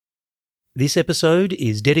This episode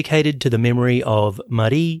is dedicated to the memory of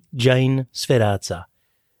Marie Jane Sferrazza.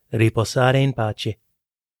 Riposare in pace.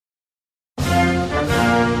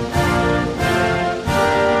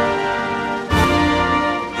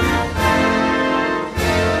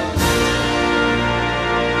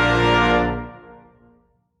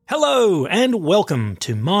 Hello and welcome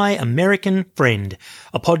to My American Friend,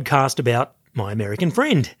 a podcast about my American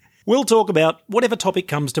friend. We'll talk about whatever topic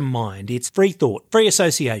comes to mind. It's free thought, free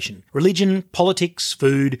association, religion, politics,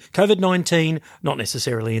 food, COVID-19, not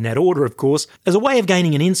necessarily in that order, of course, as a way of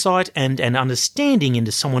gaining an insight and an understanding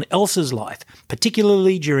into someone else's life,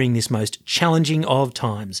 particularly during this most challenging of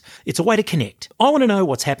times. It's a way to connect. I want to know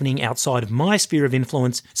what's happening outside of my sphere of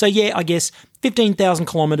influence, so yeah, I guess 15,000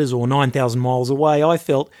 kilometres or 9,000 miles away I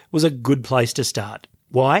felt was a good place to start.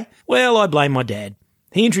 Why? Well, I blame my dad.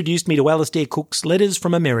 He introduced me to Alastair Cook's Letters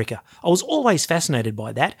from America. I was always fascinated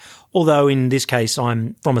by that, although in this case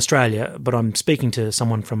I'm from Australia, but I'm speaking to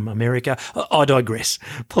someone from America. I digress.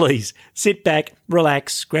 Please, sit back,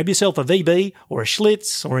 relax, grab yourself a VB or a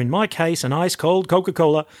Schlitz, or in my case, an ice-cold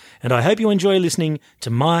Coca-Cola, and I hope you enjoy listening to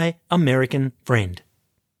My American Friend.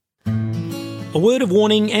 A word of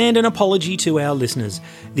warning and an apology to our listeners.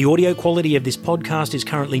 The audio quality of this podcast is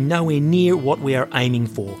currently nowhere near what we are aiming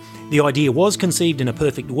for. The idea was conceived in a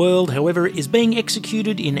perfect world, however, it is being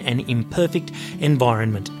executed in an imperfect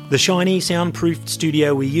environment. The shiny, soundproofed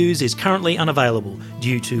studio we use is currently unavailable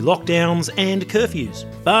due to lockdowns and curfews.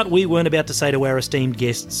 But we weren't about to say to our esteemed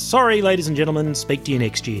guests, sorry ladies and gentlemen, speak to you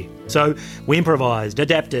next year. So we improvised,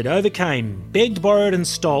 adapted, overcame, begged, borrowed and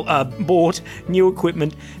bought new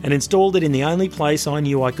equipment and installed it in the only place I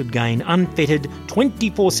knew I could gain unfettered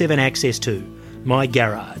 24/7 access to, my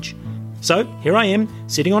garage. So here I am,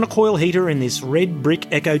 sitting on a coil heater in this red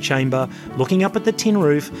brick echo chamber, looking up at the tin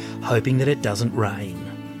roof, hoping that it doesn't rain.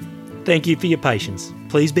 Thank you for your patience.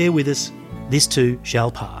 Please bear with us. This too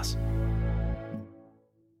shall pass.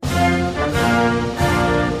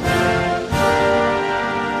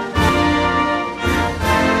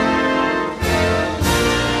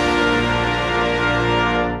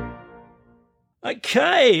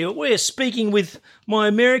 Okay, we're speaking with my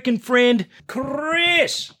American friend,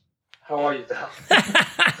 Chris. How are you, Val?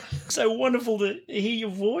 So wonderful to hear your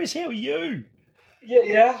voice. How are you?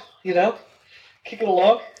 Yeah, kicking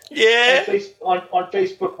along. Yeah. On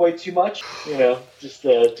Facebook way too much. Just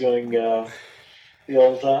doing the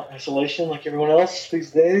old isolation like everyone else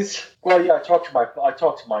these days. Well, yeah, I talk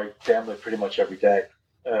to my family pretty much every day.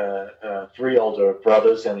 3 older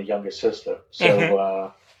brothers and a younger sister.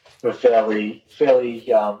 So we're fairly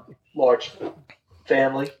large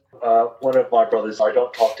family. One of my brothers, I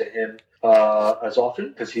don't talk to him as often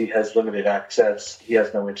because he has limited access. He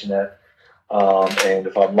has no internet. And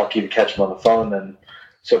if I'm lucky to catch him on the phone, then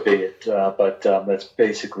so be it. But that's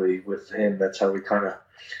basically with him. That's how we kind of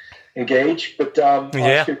engage. But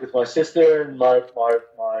I speak with my sister and my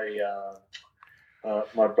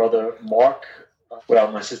brother Mark.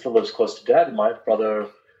 Well, my sister lives close to Dad, and my brother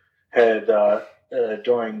had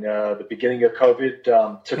during the beginning of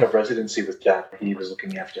COVID, took up residency with Dad. He was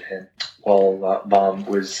looking after him while Mom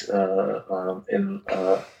was in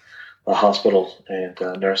the hospital and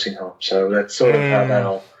nursing home. So that's sort of how that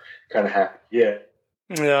all kind of happened. Yeah.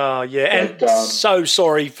 Oh, yeah. And so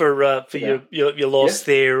sorry for your loss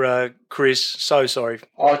there, Chris. So sorry.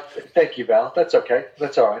 Oh, thank you, Val. That's okay.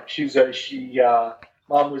 That's all right.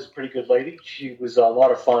 Mom was a pretty good lady. She was a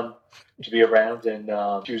lot of fun to be around, and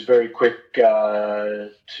she was very quick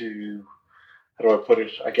to, how do I put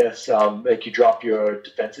it, I guess, make you drop your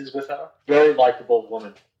defenses with her. Very likable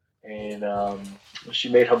woman, and she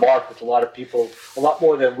made her mark with a lot of people, a lot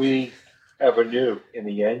more than we ever knew in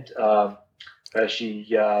the end. A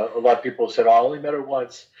lot of people said, I only met her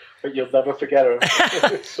once, but you'll never forget her.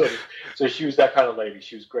 So she was that kind of lady.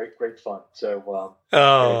 She was great fun. So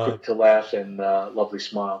quick to laugh and lovely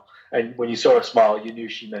smile. And when you saw her smile, you knew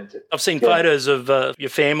she meant it. I've seen photos of your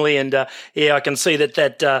family, and I can see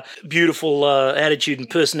that beautiful attitude and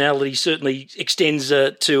personality certainly extends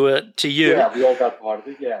to you. Yeah, we all got part of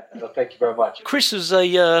it. Yeah, thank you very much. Chris is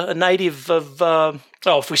a native of,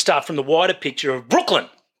 if we start from the wider picture, of Brooklyn.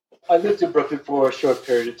 I lived in Brooklyn for a short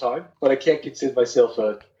period of time, but I can't consider myself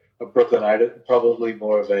a Brooklynite. Probably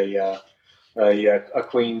more of a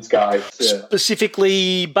Queens guy.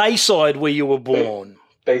 Specifically Bayside, where you were born.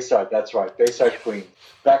 Bayside, that's right. Bayside, Queens.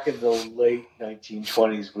 back in the late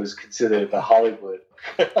 1920s was considered the Hollywood.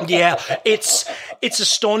 Yeah, it's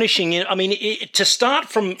astonishing. I mean, to start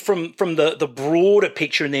from the broader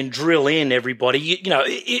picture and then drill in, everybody.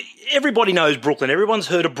 Everybody knows Brooklyn. Everyone's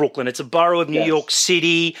heard of Brooklyn. It's a borough of New York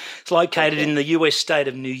City. It's located in the U.S. state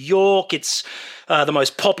of New York. It's the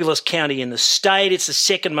most populous county in the state. It's the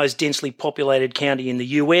second most densely populated county in the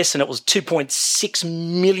US, and it was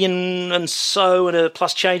 2.6 million and so, and a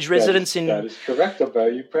plus change residents that is correct. I'm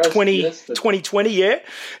very impressed. 2020, yeah.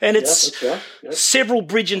 And it's several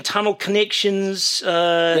bridge and tunnel connections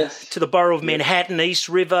to the borough of Manhattan, East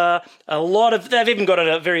River. They've even got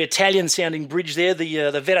a very Italian-sounding bridge there,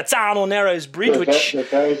 the Verrazzano Narrows Bridge, the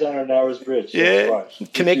Verrazzano Narrows Bridge. Yeah,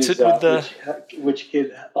 right. Connects it with the which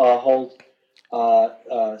could hold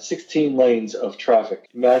 16 lanes of traffic.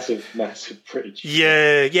 Massive bridge.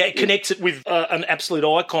 Yeah. It connects it with an absolute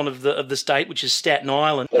icon of the state, which is Staten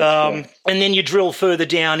Island. And then you drill further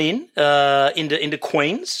down into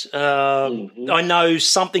Queens. I know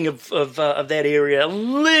something of that area a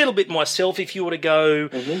little bit myself. If you were to go.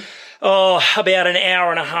 About an hour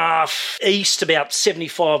and a half east, about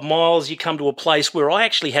 75 miles, you come to a place where I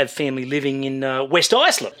actually have family living in West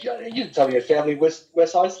Iceland. You didn't tell me your family West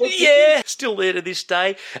Iceland? Yeah, still there to this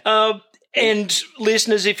day. And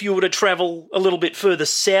listeners, if you were to travel a little bit further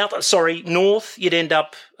north, you'd end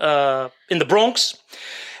up in the Bronx.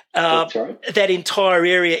 That entire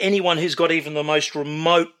area, anyone who's got even the most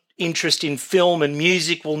remote interest in film and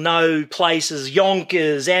music will know places,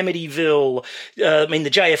 Yonkers, Amityville. The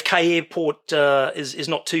JFK airport is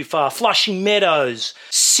not too far. Flushing Meadows,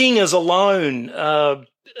 singers alone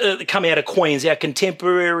come out of Queens. Our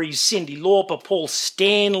contemporaries, Cyndi Lauper, Paul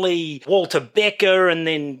Stanley, Walter Becker, and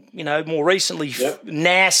then, more recently,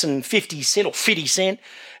 Nas and 50 Cent,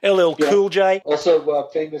 LL Cool J. Also,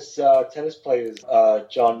 famous tennis players,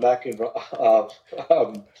 John McEnroe.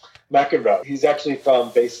 He's actually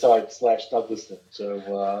from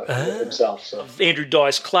Bayside/Douglaston, himself. So Andrew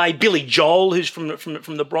Dice Clay, Billy Joel, who's from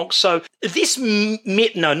the Bronx. So this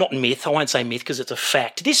not myth. I won't say myth because it's a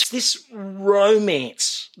fact. This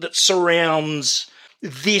romance that surrounds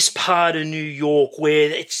this part of New York, where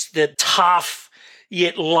it's the tough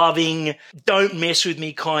yet loving, don't mess with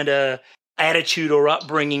me kind of attitude or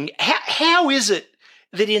upbringing. How is it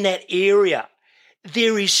that in that area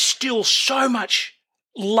there is still so much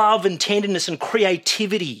love and tenderness and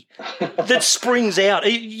creativity that springs out?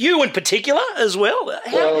 You in particular as well.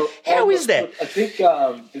 How is that? I think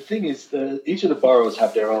the thing is, each of the boroughs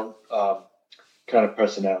have their own kind of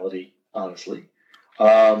personality. Honestly,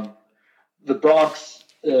 the Bronx,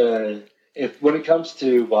 when it comes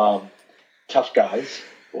to tough guys,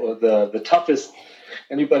 or the toughest,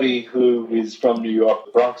 anybody who is from New York,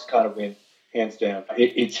 the Bronx kind of win hands down.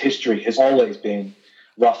 Its history has always been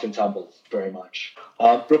rough and tumble, very much.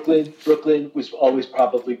 Brooklyn was always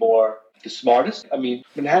probably more the smartest. I mean,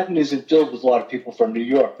 Manhattan isn't filled with a lot of people from New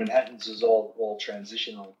York. Manhattan's is all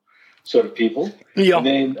transitional sort of people. Yeah. And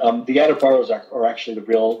then the outer boroughs are actually the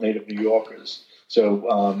real native New Yorkers.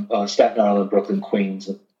 So Staten Island, Brooklyn, Queens,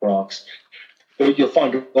 and Bronx. But you'll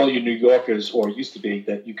find all your New Yorkers, or it used to be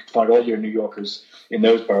that you could find all your New Yorkers in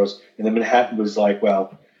those boroughs. And then Manhattan was like,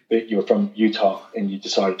 well, you're from Utah and you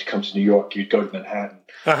decided to come to New York, you'd go to Manhattan.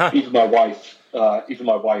 Even my wife,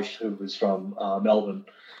 who was from Melbourne,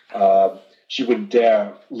 she wouldn't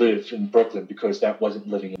dare live in Brooklyn because that wasn't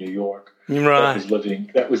living in New York. Right.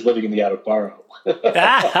 That was living in the outer borough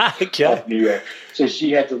okay. of New York. So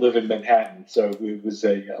she had to live in Manhattan. So it was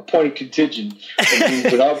a appointed contingent.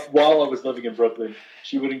 While I was living in Brooklyn,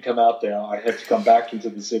 she wouldn't come out there. I had to come back into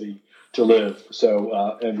the city to live.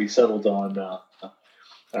 So and we settled on the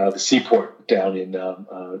Seaport down in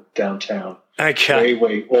downtown. Okay.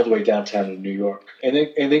 All the way downtown in New York. And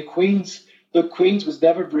then Queens. Look, Queens was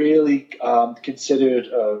never really considered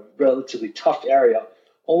a relatively tough area,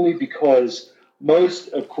 only because most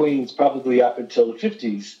of Queens, probably up until the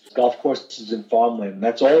 50s, golf courses and farmland. And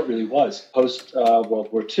that's all it really was. Post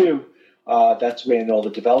World War II, that's when all the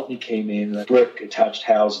development came in, brick attached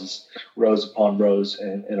houses, rows upon rows,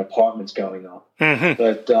 and apartments going up. Mm-hmm.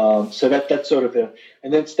 But so that's sort of it.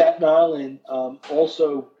 And then Staten Island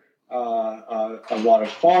also. A lot of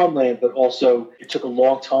farmland, but also it took a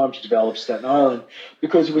long time to develop Staten Island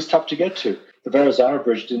because it was tough to get to. The Verrazzano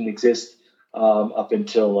Bridge didn't exist up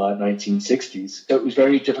until 1960s, so it was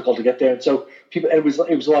very difficult to get there. And so it was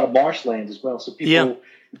a lot of marshland as well. So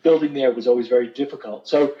building there was always very difficult.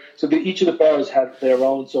 So each of the boroughs had their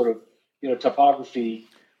own sort of topography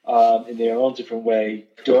in their own different way.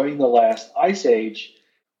 During the last ice age,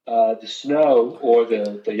 the snow or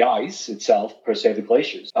the ice itself, per se, the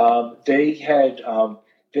glaciers, they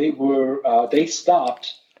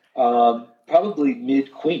stopped Probably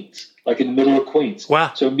mid Queens, like in the middle of Queens.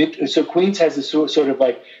 Wow. So Queens has this sort of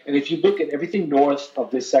like, and if you look at everything north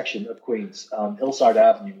of this section of Queens, Hillside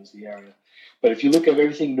Avenue is the area. But if you look at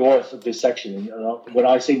everything north of this section, when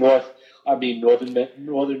I say north, I mean northern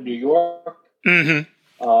New York, and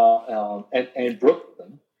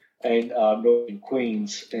Brooklyn, and northern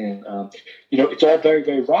Queens, and it's all very,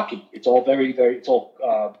 very rocky. It's all it's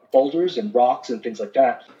all boulders and rocks and things like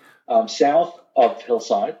that. South of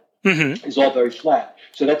Hillside is all very flat.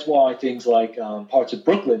 So that's why things like parts of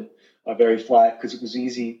Brooklyn are very flat, because it was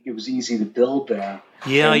easy to build there.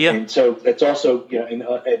 And so that's also and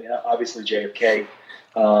obviously JFK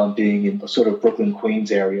being in the sort of Brooklyn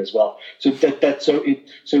Queens area as well. So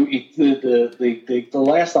the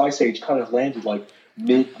last ice age kind of landed like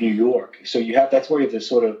mid New York. So that's where you have this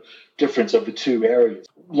sort of difference of the two areas.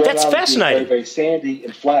 That's fascinating. Very, very sandy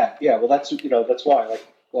and flat. Yeah, well that's why like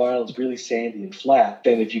Long Island's really sandy and flat.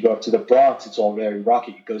 Then if you go up to the Bronx, it's all very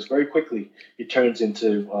rocky. It goes very quickly. It turns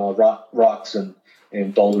into rocks and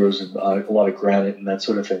boulders and a lot of granite and that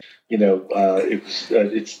sort of thing.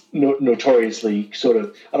 It's notoriously sort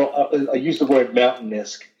of I use the word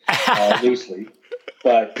mountain-esque loosely,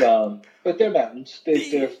 but they're mountains.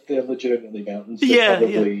 They're legitimately mountains. They're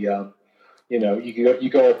probably, you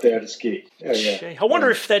go up there to ski. I wonder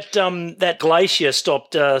if that glacier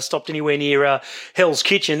stopped anywhere near Hell's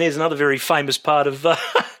Kitchen. There's another very famous part of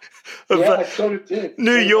it sort of did.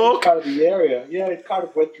 New York. Kind of the area. Yeah, it kind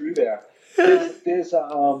of went through there. There's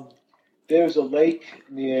a lake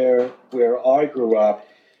near where I grew up.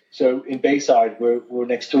 So in Bayside, we're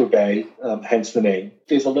next to a bay, hence the name.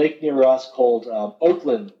 There's a lake near us called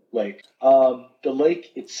Oakland Lake. The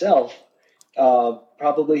lake itself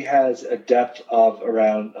probably has a depth of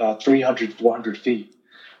around 300, 400 feet.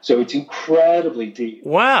 So it's incredibly deep.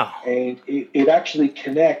 Wow. And it actually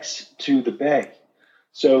connects to the bay.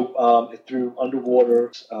 So through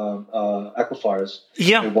underwater aquifers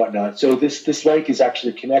and whatnot. So this lake is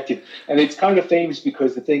actually connected. And it's kind of famous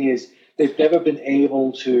because the thing is, they've never been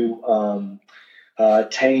able to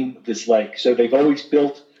tame this lake. So they've always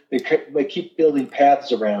they keep building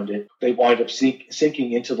paths around it. They wind up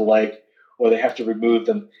sinking into the lake, or they have to remove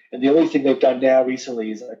them. And the only thing they've done now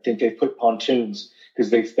recently is I think they've put pontoons, because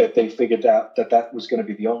they figured out that was going to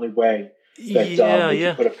be the only way that they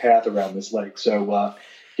could put a path around this lake. So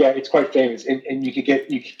it's quite famous, and you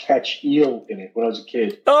could catch eel in it. When I was a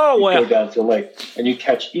kid, wow! Go down to the lake and you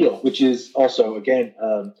catch eel, which is also again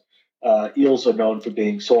eels are known for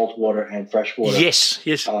being saltwater and freshwater. Yes.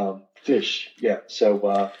 Fish. Yeah.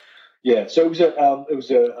 So so it was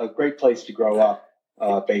a great place to grow up.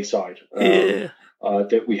 Bayside.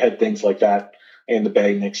 That we had things like that, and the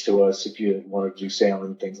bay next to us if you wanted to do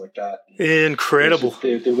sailing, things like that. Incredible.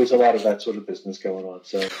 There was a lot of that sort of business going on.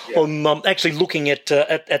 So I'm actually looking at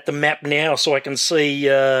the map now, so I can see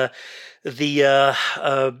the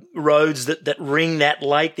roads that ring that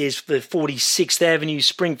lake. There's the 46th Avenue,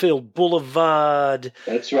 Springfield Boulevard.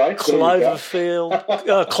 That's right. Cloverdale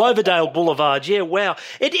Boulevard. Yeah, wow.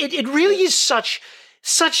 It really is such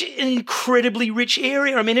an incredibly rich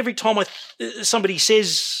area. I mean, every time somebody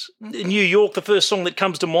says New York, the first song that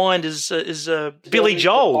comes to mind is Billy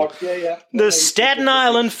Joel. The Staten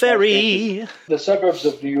Island Ferry. The suburbs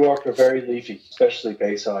of New York are very leafy, especially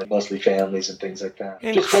Bayside, mostly families and things like that.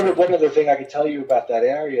 Just one other thing I can tell you about that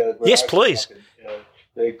area. Yes, please.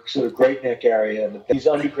 The sort of Great Neck area, and these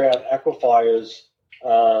underground aquifers,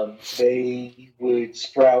 they would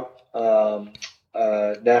sprout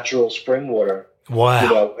natural spring water.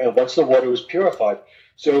 Wow. And once the water was purified.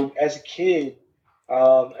 So as a kid,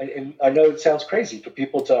 and I know it sounds crazy for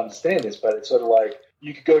people to understand this, but it's sort of like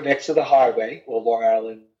you could go next to the highway or the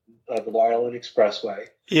Long Island Expressway.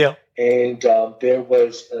 Yeah. And there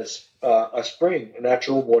was a spring, a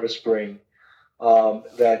natural water spring,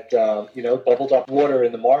 that bubbled up water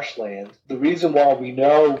in the marshland. The reason why we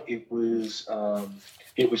know it was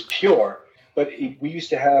pure, but we used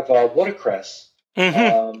to have watercress.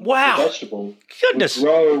 Wow. The vegetable Goodness. would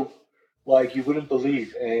grow like you wouldn't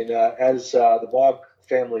believe. And as the Mogg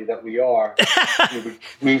family that we are,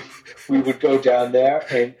 we would go down there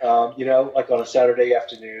and, like on a Saturday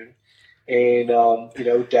afternoon, and,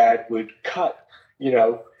 Dad would cut,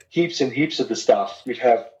 heaps and heaps of the stuff. We'd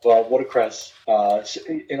have watercress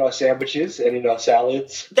in our sandwiches and in our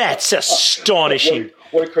salads. That's astonishing.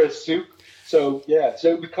 Watercress soup. So,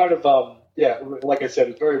 so we kind of... like I said,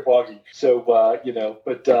 it's very boggy. So, but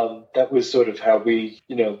that was sort of how we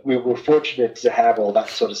were fortunate to have all that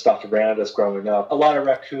sort of stuff around us growing up. A lot of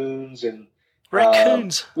raccoons and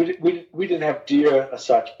raccoons. We didn't have deer as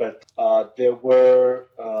such, but there were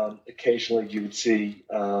occasionally you would see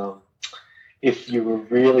if you were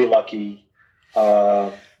really lucky,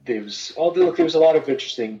 there was a lot of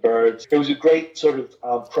interesting birds. It was a great sort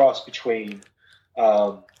of cross between,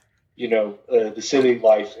 the city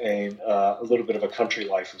life and a little bit of a country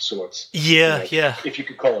life of sorts. Yeah, yeah. If you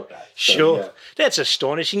could call it that. Sure. So, yeah. That's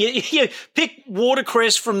astonishing. You pick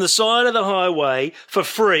watercress from the side of the highway for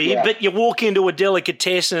free, but you walk into a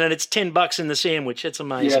delicatessen and it's $10 in the sandwich. That's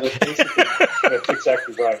amazing. Yeah, that's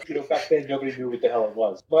exactly right. Back then nobody knew what the hell it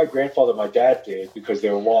was. My grandfather, my dad did because they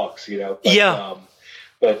were walks,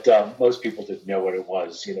 But most people didn't know what it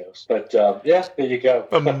was, But, there you go.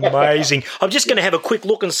 Amazing. I'm just going to have a quick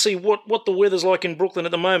look and see what the weather's like in Brooklyn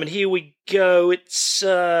at the moment. Here we go. It's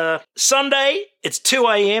Sunday. It's 2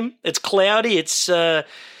 a.m. It's cloudy. It's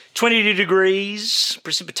 22 degrees.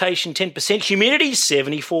 Precipitation 10%. Humidity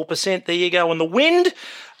 74%. There you go. And the wind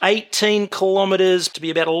 18 kilometres to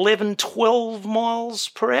be about 11, 12 miles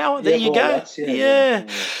per hour. There you go. Yeah.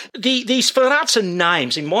 These Sferrazza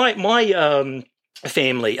names, in my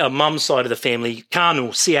family, mum's side of the family,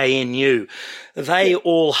 Canu, C-A-N-U, they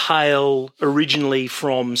all hail originally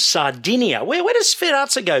from Sardinia. Where does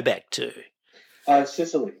Sferrazza go back to?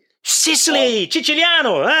 Sicily. Sicily,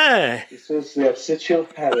 Siciliano, eh?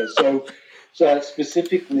 Siciliano. So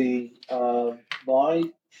specifically, my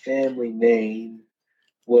family name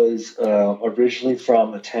was originally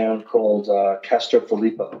from a town called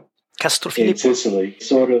Castrofilippo. In Sicily,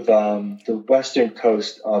 sort of the western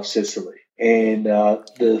coast of Sicily. And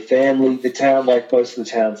the town, like most of the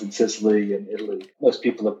towns in Sicily and Italy, most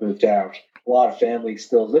people have moved out. A lot of families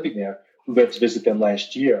still living there. We went to visit them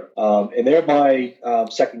last year. And they're my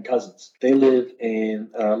second cousins. They live in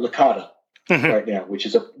Licata right now, which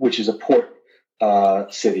is a port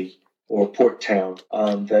city or port town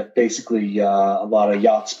that basically a lot of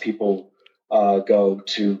yachts people go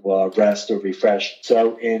to rest or refresh.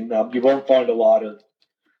 So, you won't find a lot of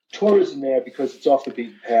tourism there because it's off the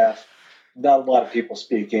beaten path. Not a lot of people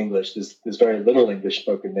speak English. There's very little English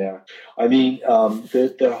spoken there. I mean,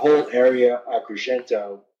 the whole area,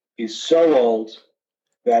 Agrigento, is so old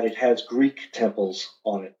that it has Greek temples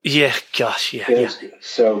on it. Yeah, gosh, yeah.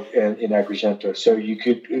 So, in Agrigento, so you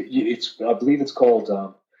could, I believe it's called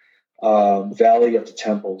Valley of the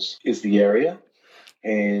Temples is the area,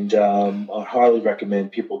 and I highly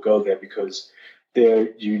recommend people go there because they're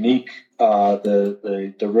unique.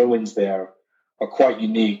 The ruins there are quite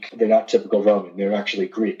unique. They're not typical Roman. They're actually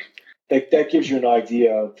Greek. That gives you an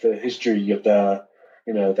idea of the history of that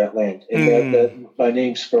land. And my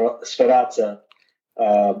name Sferrazza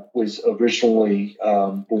was originally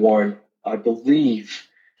born, I believe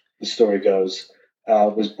the story goes,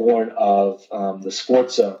 was born of the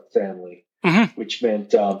Sforza family, which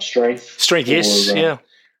meant strength. Strength, yes,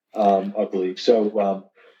 I believe so.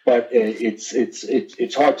 But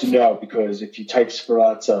it's hard to know because if you type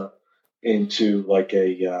Sferrazza into like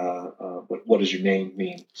a what does your name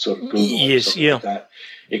mean? Sort of Google or something like that.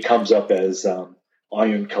 It comes up as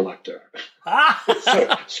iron collector.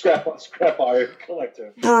 So, scrap iron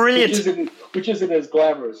collector. Brilliant. Which isn't as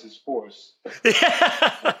glamorous as force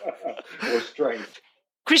or strength.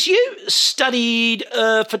 Chris, you studied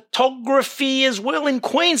photography as well in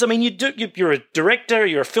Queens. I mean, you're a director,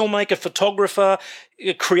 you're a filmmaker, photographer,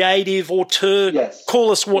 a creative auteur. Yes.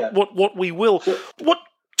 Call us what we will. So, what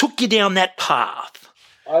took you down that path?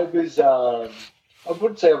 I was, I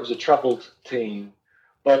wouldn't say I was a troubled teen,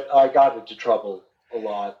 but I got into trouble a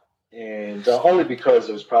lot. And only because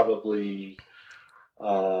it was probably,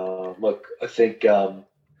 I think, I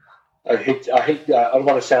don't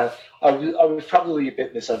want to sound, I was probably a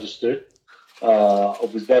bit misunderstood. I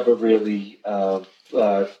was never really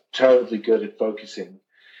terribly good at focusing.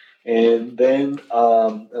 And then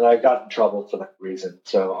and I got in trouble for that reason.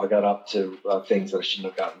 So I got up to things that I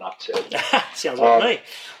shouldn't have gotten up to. Sounds like me.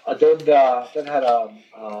 I then had a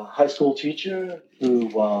high school teacher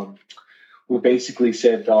who basically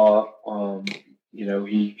said, he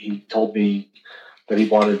told me that he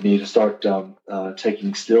wanted me to start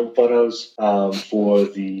taking still photos for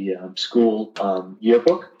the school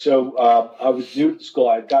yearbook. So I was new to school.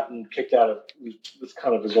 I had gotten kicked out of. This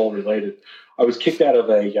kind of is all related. I was kicked out of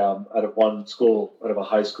one school, out of a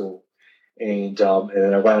high school, and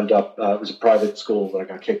I wound up. It was a private school that I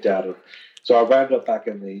got kicked out of. So I wound up back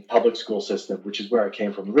in the public school system, which is where I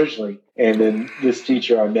came from originally. And then this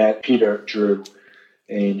teacher I met, Peter Drew,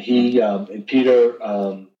 and Peter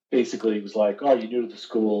basically was like, "Oh, you're new to the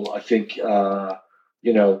school. I think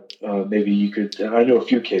maybe you could." And I know a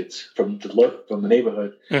few kids from the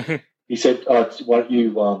neighborhood. Mm-hmm. He said, "Why don't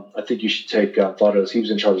you? I think you should take photos." He was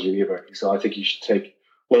in charge of the yearbook, so I think you should take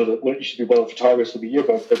you should be one of the photographers for the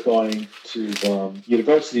yearbook. They're going to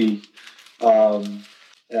university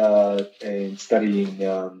and studying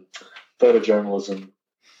photojournalism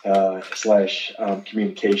 /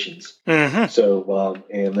 communications. Mm-hmm. So,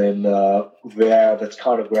 and then that's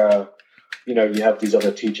kind of where, you have these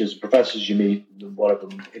other teachers and professors you meet. And one of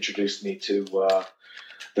them introduced me to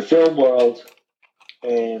the film world,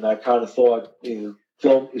 and I kind of thought,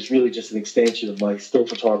 film is really just an extension of my still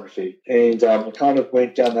photography. And I kind of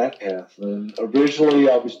went down that path. And originally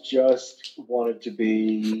I was just wanted to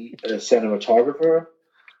be a cinematographer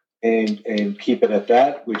and keep it at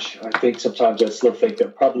that, which I think sometimes I still think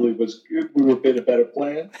that probably would have been a better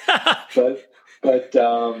plan. but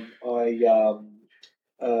I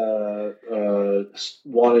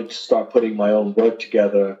wanted to start putting my own work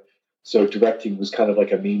together. So directing was kind of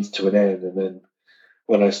like a means to an end. And then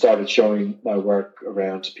when I started showing my work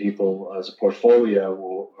around to people as a portfolio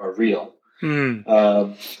or a reel,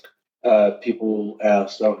 people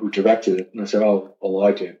asked, who directed it? And I said, well,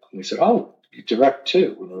 I did. And they said, you direct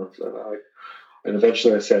too? And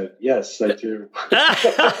eventually I said, yes, I do.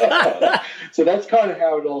 So that's kind of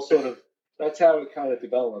how it all that's how it kind of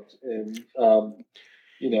developed. And,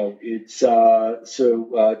 it's,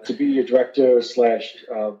 to be a director /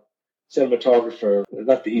 cinematographer,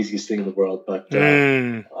 not the easiest thing in the world, but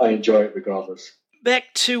I enjoy it regardless.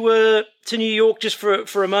 Back to New York just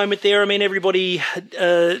for a moment there. I mean, everybody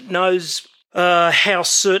knows how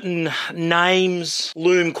certain names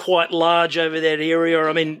loom quite large over that area.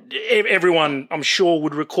 I mean, everyone, I'm sure,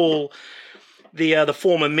 would recall the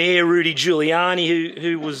former mayor, Rudy Giuliani,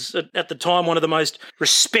 who was at the time one of the most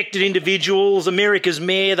respected individuals, America's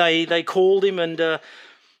mayor, they called him, and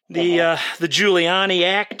the Giuliani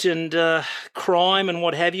Act and crime and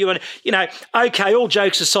what have you. And, okay, all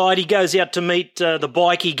jokes aside, he goes out to meet the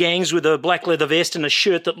bikie gangs with a black leather vest and a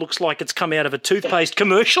shirt that looks like it's come out of a toothpaste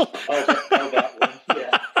commercial. That one,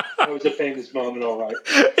 yeah. That was a famous moment, all right.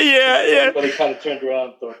 Yeah. Everybody kind of turned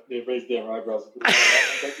around and thought they raised their eyebrows.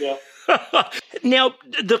 But, yeah. Now,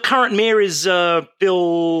 the current mayor is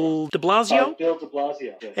Bill de Blasio? Bill de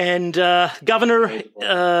Blasio. Yes. And governor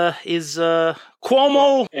is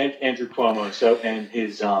Cuomo? And Andrew Cuomo. So, and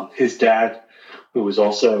his dad, who was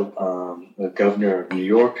also the governor of New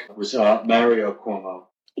York, was Mario Cuomo.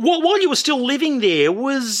 While you were still living there,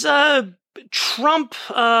 was Trump,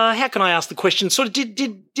 how can I ask the question, sort of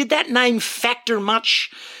did that name factor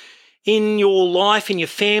much in your life, in your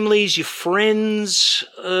families, your friends,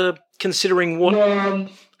 considering what?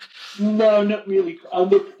 No, not really.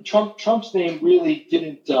 Look, Trump's name really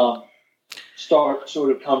didn't start sort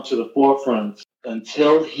of come to the forefront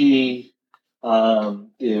until it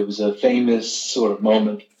was a famous sort of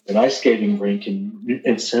moment, an ice skating rink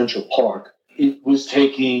in Central Park. It was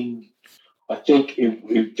taking, I think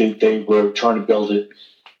they were trying to build it.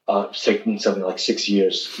 It's taking something like 6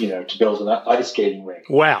 years, to build an ice skating rink.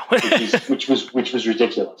 Wow, which was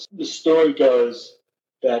ridiculous. The story goes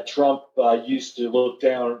that Trump used to look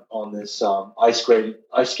down on this ice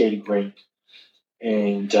skating rink,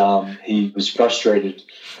 and he was frustrated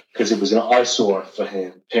because it was an eyesore for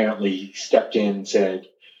him. Apparently, he stepped in and said,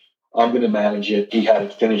 "I'm going to manage it." He had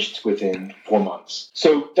it finished within 4 months.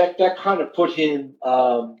 So that kind of put him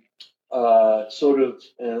sort of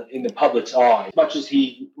in the public's eye. As much as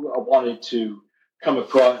he wanted to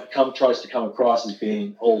tries to come across as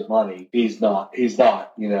being old money, he's not. His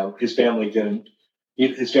family didn't.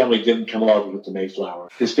 His family didn't come over with the Mayflower.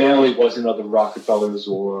 His family wasn't of the Rockefellers,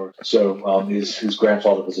 or so. His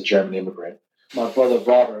grandfather was a German immigrant. My brother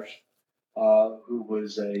Robert, who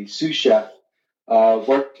was a sous chef,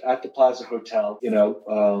 worked at the Plaza Hotel.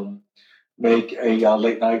 Make a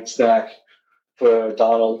late night snack for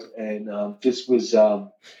Donald, and this was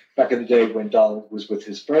back in the day when Donald was with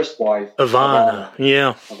his first wife, Ivana.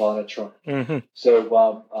 Yeah, Ivana Trump. Mm-hmm. So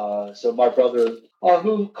my brother,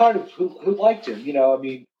 who liked him,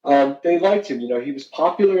 they liked him. He was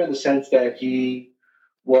popular in the sense that he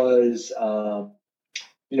was,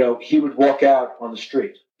 he would walk out on the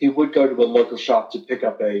street. He would go to a local shop to pick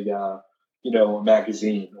up a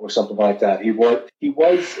magazine or something like that. He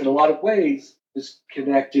was in a lot of ways is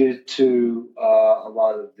connected to a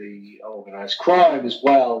lot of the organized crime as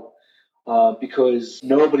well, because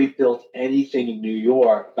nobody built anything in New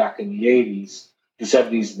York back in the 80s, the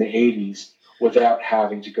 70s and the 80s, without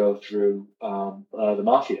having to go through the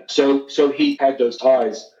mafia. So he had those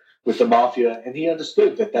ties with the mafia, and he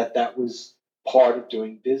understood that was part of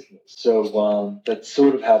doing business. So that's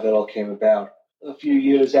sort of how that all came about. A few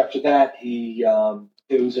years after that,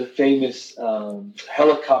 there was a famous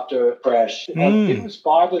helicopter crash. It was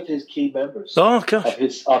 5 of his key members of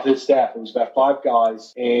his staff. It was about 5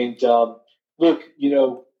 guys. And look,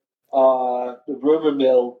 the rumor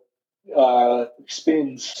mill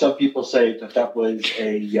spins. Some people say that was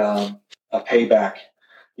a payback.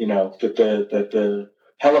 That the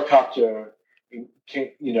helicopter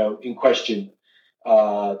in question,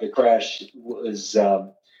 the crash was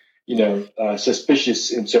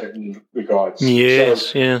suspicious in certain regards. Yes,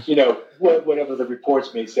 so, yeah. Whatever the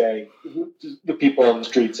reports may say, the people on the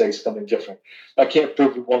street say something different. I can't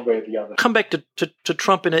prove it one way or the other. Come back to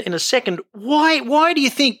Trump in a second. Why do you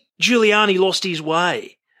think Giuliani lost his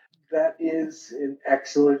way? That is an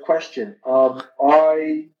excellent question.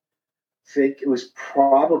 I think it was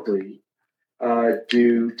probably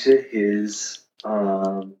due to his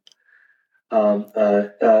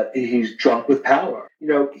he's drunk with power.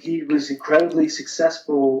 He was incredibly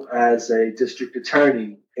successful as a district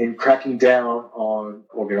attorney in cracking down on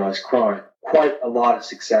organized crime. Quite a lot of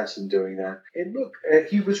success in doing that. And look,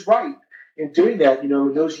 he was right in doing that, in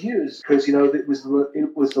those years, because, it was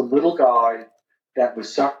the little guy that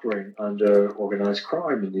was suffering under organized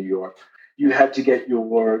crime in New York. You had to get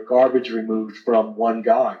your garbage removed from one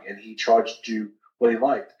guy, and he charged you what he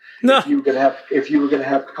liked. No. If you were going to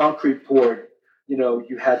have concrete poured,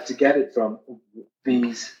 you had to get it from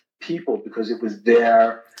these people because it was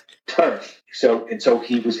their turf. So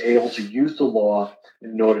he was able to use the law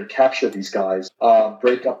in order to capture these guys,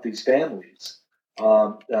 break up these families,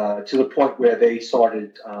 to the point where they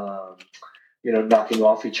started, knocking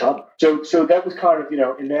off each other. So that was kind of,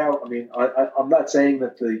 and now, I'm not saying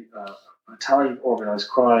that the Italian organized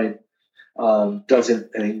crime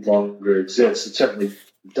doesn't any longer exist. It certainly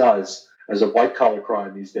does as a white-collar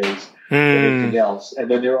crime these days than anything else. And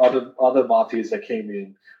then there are other mafias that came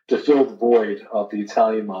in to fill the void of the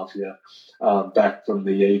Italian mafia back from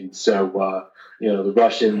the 80s. So, the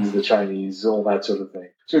Russians, the Chinese, all that sort of thing.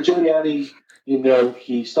 So Giuliani,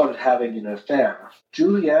 he started having an affair.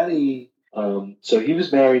 Giuliani, so he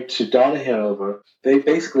was married to Donna Hanover. They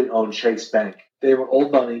basically owned Chase Bank. They were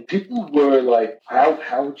old money. People were like,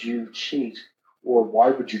 how would you cheat, or why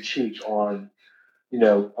would you cheat on,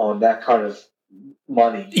 on that kind of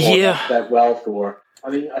money, or that wealth? Or,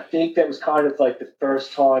 I think that was kind of like the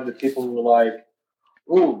first time that people were like,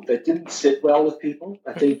 ooh, that didn't sit well with people.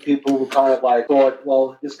 I think people were kind of like, thought,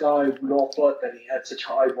 well, this guy, we all thought that he had such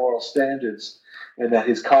high moral standards and that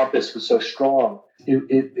his compass was so strong.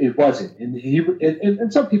 It wasn't.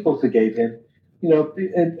 And some people forgave him.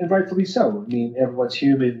 And rightfully so. Everyone's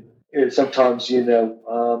human. Sometimes, you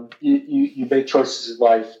make choices in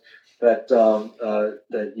life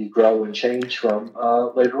that you grow and change from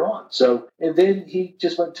later on. So, and then he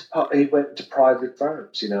just went to private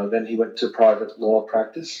firms. Then he went to private law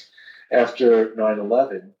practice after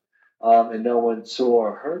 9/11, and no one saw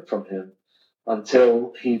or heard from him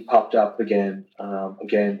until he popped up again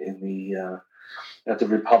in the at the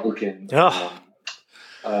Republican.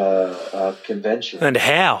 Convention. And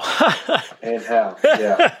how?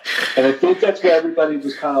 Yeah. And I think that's where everybody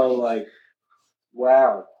was kind of like,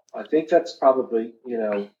 wow. I think that's probably,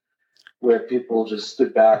 where people just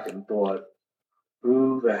stood back and thought,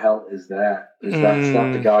 who the hell is that? That's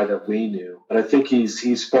not the guy that we knew. And I think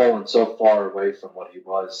he's fallen so far away from what he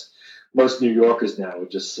was. Most New Yorkers now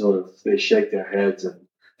would just they shake their heads in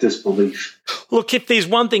disbelief. Look, if there's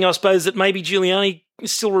one thing I suppose that maybe Giuliani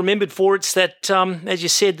is still remembered for, it's that, as you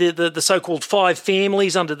said, the so-called 5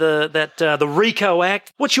 families under the RICO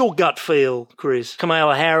Act. What's your gut feel, Chris?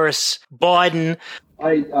 Kamala Harris, Biden.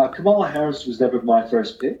 Kamala Harris was never my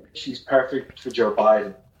first pick. She's perfect for Joe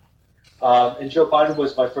Biden, and Joe Biden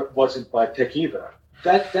wasn't my pick either.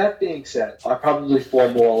 That being said, I probably fall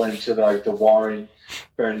more into the Warren,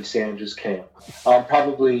 Bernie Sanders camp. I'm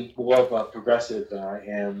probably more of a progressive than I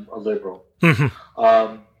am a liberal. Mm-hmm.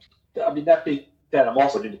 That being that, I'm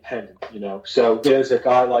also independent. So there's a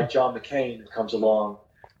guy like John McCain who comes along,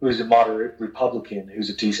 who's a moderate Republican, who's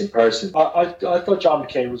a decent person. I thought John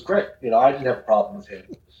McCain was great. I didn't have a problem with him.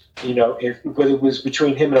 Whether it was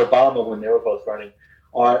between him and Obama when they were both running,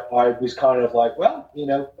 I was kind of like, well,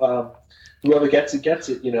 whoever gets it, gets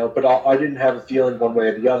it, But I didn't have a feeling one way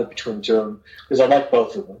or the other between the two of them because I like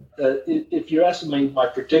both of them. If you're asking me my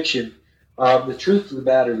prediction, the truth of the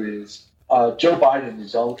matter is Joe Biden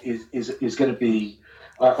is going to be.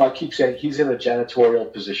 I keep saying he's in a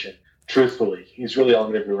janitorial position. Truthfully, he's really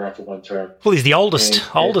only going to be around for one term. Well, he's the oldest.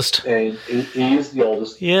 And he is the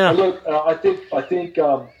oldest. Yeah. And look, I think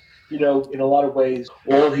in a lot of ways,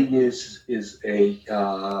 all he is a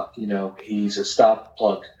he's a stop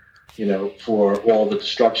plug. For all the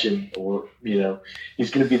destruction, or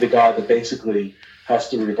he's going to be the guy that basically has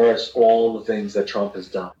to reverse all the things that Trump has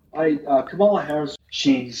done. Kamala Harris,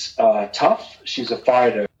 she's tough. She's a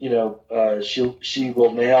fighter. She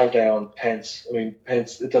will nail down Pence.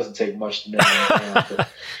 Pence. It doesn't take much to nail him down.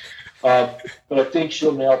 But I think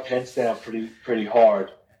she'll nail Pence down pretty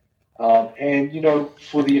hard. And,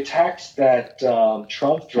 for the attacks that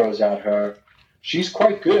Trump throws at her, she's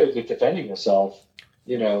quite good at defending herself.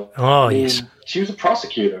 Yes. She was a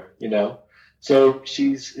prosecutor, so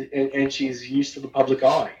she's used to the public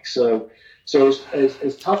eye. So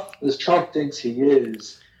as tough as Trump thinks he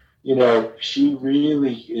is, she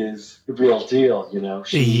really is the real deal.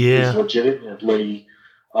 She is legitimately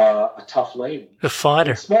a tough lady, a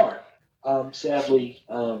fighter, smart. Sadly,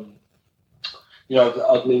 the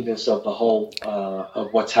ugliness of the whole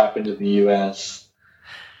of what's happened in the U.S.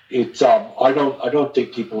 It's I don't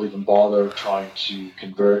think people even bother trying to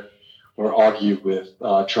convert or argue with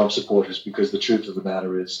Trump supporters, because the truth of the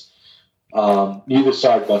matter is neither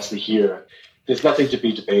side wants to hear. There's nothing to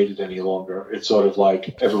be debated any longer. It's sort of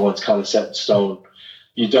like everyone's kind of set in stone.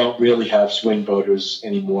 You don't really have swing voters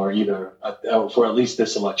anymore either, for at least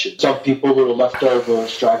this election. Some people who are leftover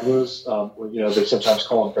stragglers, they sometimes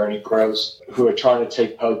call them Bernie bros, who are trying to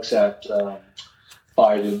take pokes at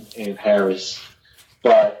Biden and Harris.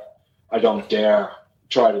 But I don't dare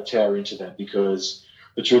try to tear into them, because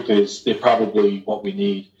the truth is they're probably what we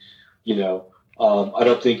need. I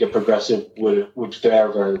don't think a progressive would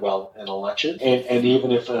fare very well in an election. And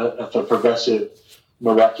even if a progressive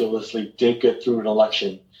miraculously did get through an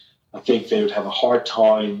election, I think they would have a hard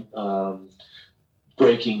time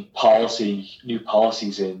breaking new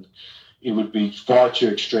policies in. It would be far too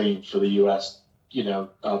extreme for the U.S.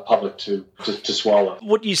 Public to swallow.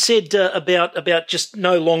 What you said about just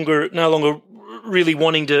no longer really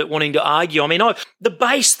wanting to argue. I mean, the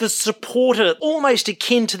base, the supporter, almost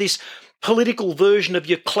akin to this political version of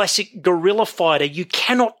your classic guerrilla fighter. You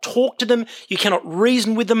cannot talk to them. You cannot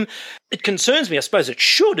reason with them. It concerns me. I suppose it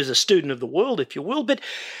should, as a student of the world, if you will. But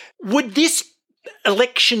would this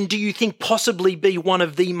election, do you think, possibly be one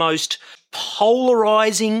of the most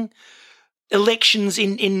polarizing elections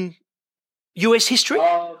in US history?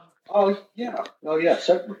 Oh, yeah,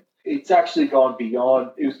 certainly. It's actually gone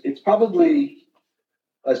beyond. It's probably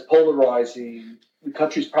as polarizing. The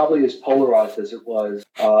country's probably as polarized as it was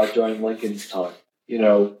during Lincoln's time.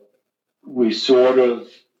 We sort of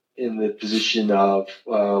in the position of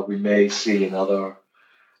we may see another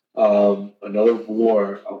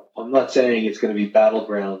war. I'm not saying it's going to be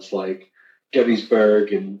battlegrounds like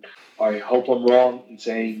Gettysburg, and I hope I'm wrong in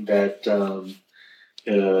saying that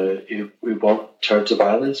it won't turn to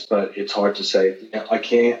violence, but it's hard to say. And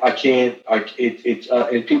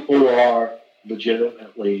people are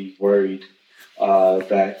legitimately worried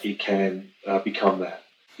that it can become that.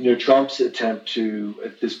 Trump's attempt to,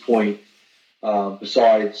 at this point,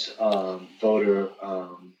 besides voter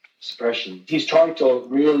suppression, he's trying to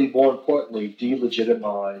really, more importantly,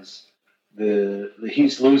 delegitimize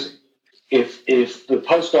he's losing. If the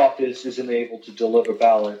post office isn't able to deliver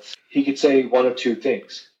ballots, he could say one of two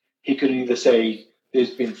things. He could either say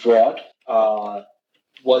there's been fraud, it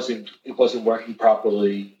wasn't working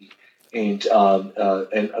properly, and I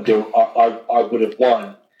would have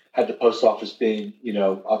won had the post office been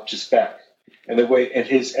up to spec. And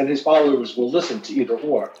his followers will listen to either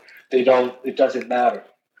or. They don't. It doesn't matter,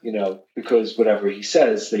 because whatever he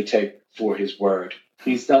says, they take for his word.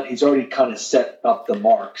 He's already kind of set up the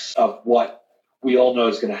marks of what we all know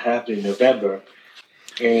is going to happen in November.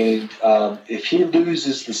 And if he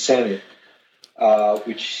loses the Senate,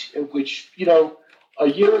 which a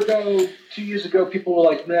year ago, 2 years ago, people were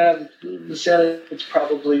like, "Man, the Senate, it's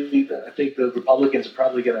probably." I think the Republicans are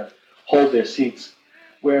probably going to hold their seats.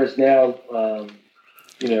 Whereas now,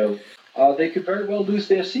 they could very well lose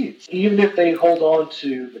their seats, even if they hold on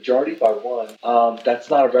to majority by one. That's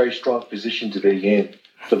not a very strong position to be in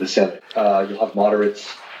for the Senate. You'll have moderates,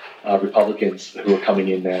 Republicans who are coming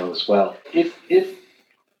in now as well. If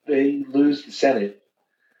they lose the Senate,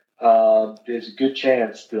 there's a good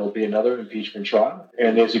chance there'll be another impeachment trial,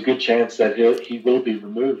 and there's a good chance that he will be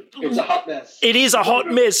removed. It's a hot mess. It is a hot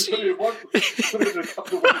mess. Put it in a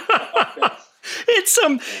couple of weeks, a hot mess. It's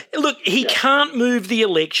look, he can't move the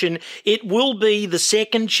election. It will be the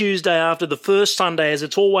second Tuesday after the first Sunday, as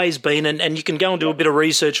it's always been, and you can go and do a bit of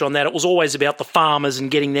research on that. It was always about the farmers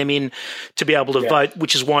and getting them in to be able to vote,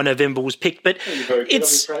 which is why November was picked. But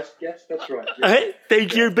it's yes, that's right.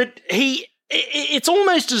 Thank you. But it's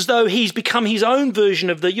almost as though he's become his own version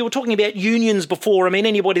of you were talking about unions before. I mean,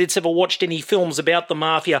 anybody that's ever watched any films about the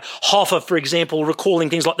mafia, Hoffa, for example, recalling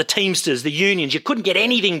things like the Teamsters, the unions, you couldn't get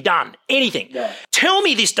anything done. Anything. No. Tell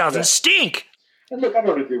me this doesn't stink. And look, I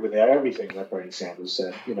don't agree with everything that Bernie Sanders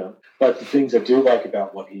said, but the things I do like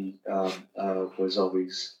about what he was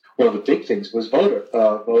always, one of the big things was voter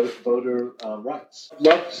rights.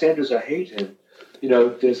 Love Sanders or hate him,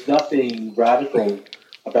 there's nothing radical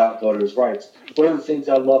about voters' rights. One of the things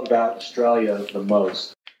I love about Australia the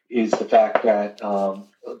most is the fact that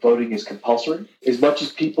voting is compulsory. As much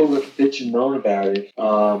as people have bitched and moan about it,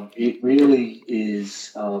 it really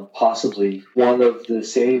is possibly one of the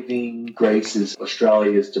saving graces of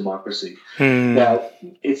Australia's democracy. Now,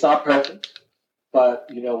 it's not perfect, but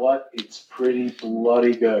you know what? It's pretty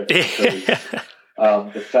bloody good. Because,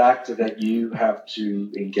 the fact that you have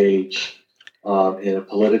to engage in a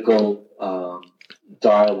political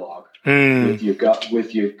dialogue with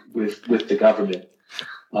the government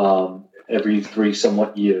every 3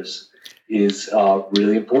 somewhat years is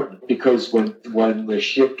really important, because when the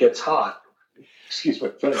shit gets hot, excuse my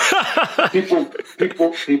French,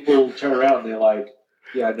 people turn around and they're like,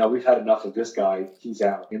 yeah, no, we've had enough of this guy. He's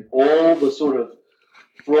out. And all the sort of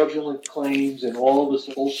fraudulent claims and all this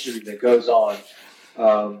bullshit that goes on,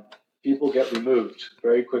 people get removed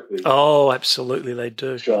very quickly. Oh, absolutely, they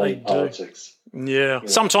do. Australian politics. Yeah.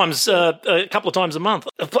 Sometimes a couple of times a month.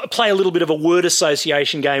 Play a little bit of a word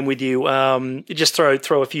association game with you. Just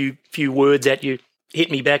throw a few words at you.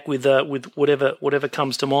 Hit me back with whatever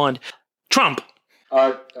comes to mind. Trump.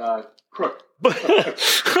 Crook.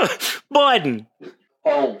 Biden.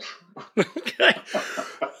 Old. Okay.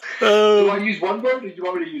 Do I use one word, or do you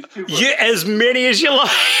want me to use 2 words? Yeah, as many as you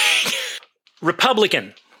like.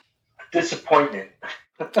 Republican. Disappointment.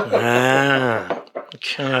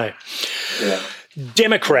 Okay. Yeah.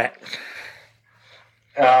 Democrat.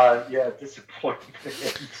 Disappointment.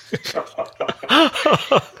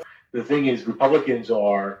 The thing is, Republicans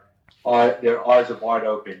their eyes are wide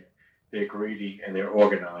open, they're greedy, and they're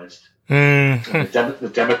organized. Mm-hmm. And the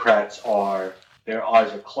Democrats their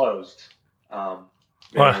eyes are closed.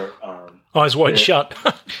 Eyes wide shut.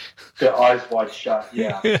 Their eyes wide shut,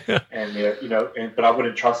 yeah. And they're, but I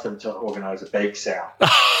wouldn't trust them to organize a bake sale,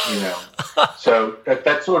 So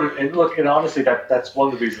that sort of, and look, and honestly, that's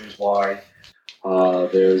one of the reasons why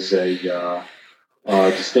there's a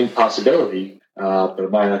distinct possibility that I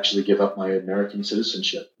might actually give up my American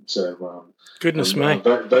citizenship. So, goodness me, I'm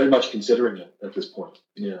very, very much considering it at this point.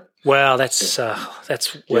 Yeah. Wow, that's which is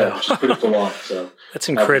pretty full on. So that's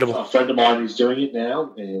incredible. A friend of mine who's doing it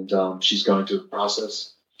now, and she's going through the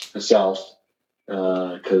process herself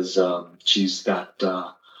because she's that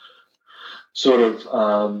sort of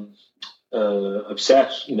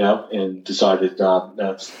upset, and decided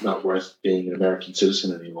that's not worth being an American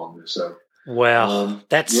citizen any longer. So, wow,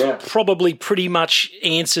 that's probably pretty much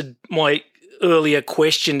answered my earlier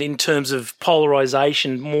question in terms of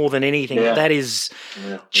polarization more than anything. Yeah. That is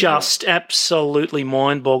just absolutely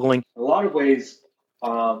mind-boggling. In a lot of ways,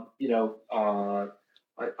 I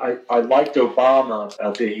liked Obama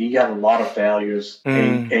out there. He had a lot of failures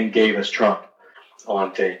and gave us Trump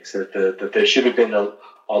on things. That there should have been a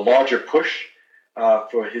larger push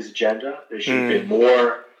for his agenda. There should have been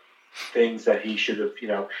more things that he should have,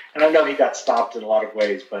 and I know he got stopped in a lot of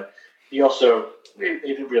ways, but he also, they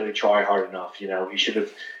didn't really try hard enough. He should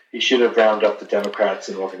have rounded up the Democrats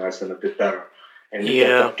and organized them a bit better and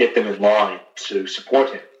get them in line to support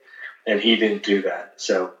him. And he didn't do that.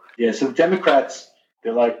 So the Democrats,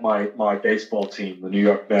 they're like my baseball team, the New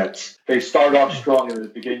York Mets. They start off strong at the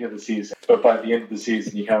beginning of the season, but by the end of the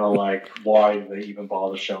season, you kind of like, why do they even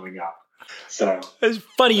bother showing up? So it's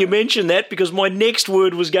funny you mentioned that, because my next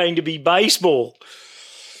word was going to be baseball.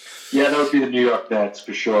 Yeah, that would be the New York Mets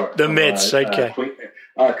for sure. The Mets, okay.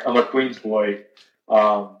 I'm a Queens boy,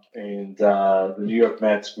 and the New York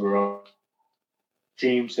Mets were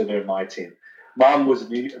team, so they're my team. Mom was a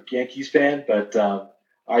New York Yankees fan, but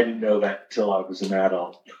I didn't know that till I was an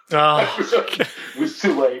adult. Oh. It was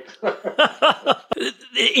too late.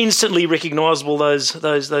 Instantly recognisable,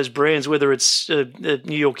 those brands, whether it's New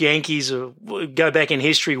York Yankees or go back in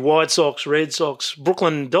history, White Sox, Red Sox,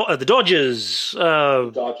 Brooklyn, the Dodgers.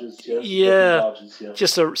 The Dodgers, yes. Yeah, the Dodgers, yeah.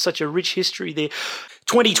 Just such a rich history there.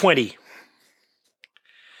 2020.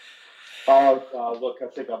 Look, I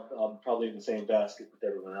think I'm probably in the same basket with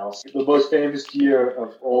everyone else. The most famous year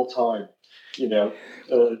of all time.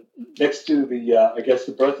 Next to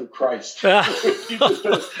the birth of Christ. It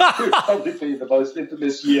would probably be the most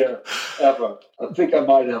infamous year ever. I think I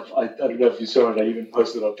might have, I don't know if you saw it, I even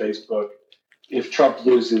posted on Facebook, if Trump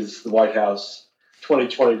loses the White House,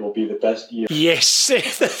 2020 will be the best year. Yes,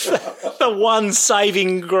 the one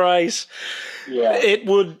saving grace. Yeah. It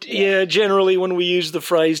would, generally when we use the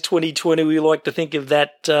phrase 2020, we like to think of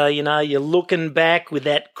that, you're looking back with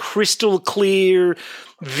that crystal clear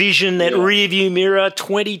vision, that rear view mirror.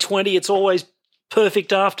 2020, it's always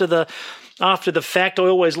perfect after the fact. I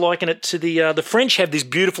always liken it to the French have this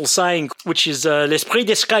beautiful saying, which is l'esprit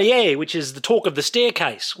d'escalier, which is the talk of the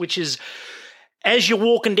staircase, which is as you're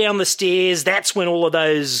walking down the stairs, that's when all of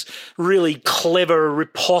those really clever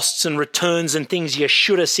ripostes and returns and things you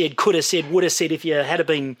should have said, could have said, would have said if you had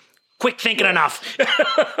been quick thinking enough.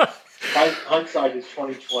 Hindsight is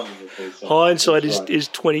 20/20. Hindsight is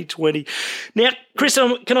 20/20. Now, Chris,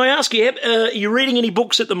 can I ask you, are you reading any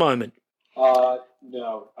books at the moment?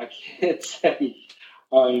 No, I can't say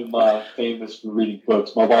I'm famous for reading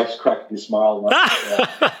books. My wife's cracking a smile.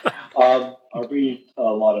 I read a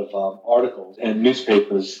lot of articles and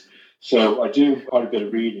newspapers, so I do quite a bit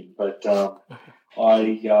of reading, but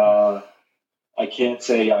I can't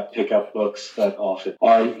say I pick up books that often.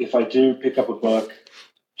 If I do pick up a book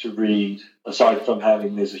to read, aside from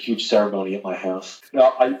there's a huge ceremony at my house.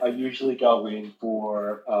 Now, I usually go in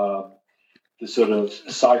for the sort of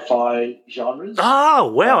sci-fi genres.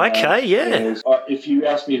 Oh, wow, okay, yeah. If you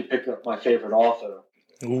ask me to pick up my favorite author,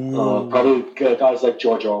 probably guys like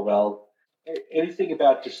George Orwell, anything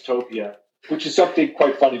about dystopia, which is something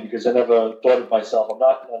quite funny because I never thought of myself. I'm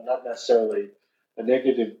not necessarily a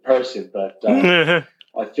negative person, but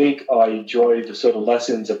I think I enjoy the sort of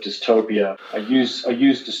lessons of dystopia. I use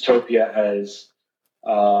dystopia as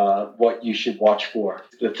what you should watch for,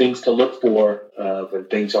 the things to look for when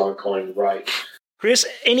things aren't going right. Chris,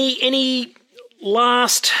 any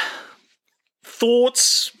last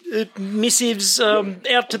thoughts, missives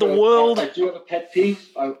out to the world? I do have a pet peeve.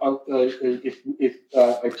 I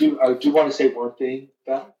do want to say one thing,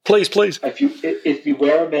 Val. Please. If you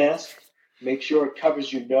wear a mask, make sure it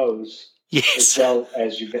covers your nose as well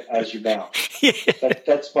as your mouth. Yeah.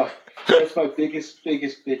 That's my biggest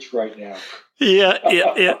bitch right now.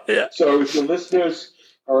 Yeah. So if your listeners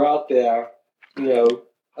are out there,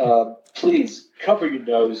 please cover your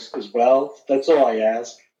nose as well. That's all I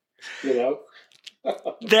ask.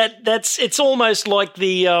 It's almost like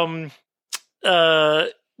the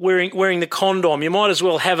wearing the condom. You might as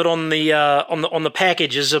well have it on the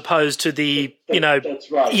package as opposed to the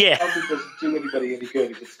That's right. Yeah. Condom doesn't do anybody any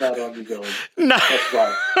good if it's not on your belly. No. That's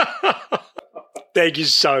right. Thank you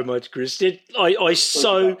so much, Chris. I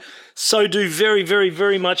so do very, very,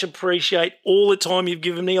 very much appreciate all the time you've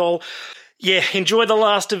given me. Enjoy the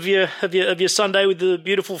last of your Sunday with the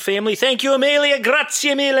beautiful family. Thank you, Amelia.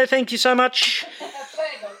 Grazie mille. Thank you so much.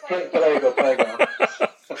 Prego.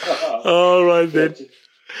 All right, then.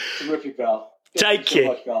 Terrific, Val. Take care. Thank you so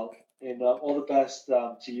much, Val. And all the best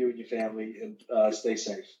to you and your family, and stay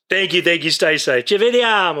safe. Thank you. Stay safe. Ci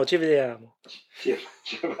vediamo.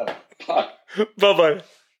 Bye. Bye-bye.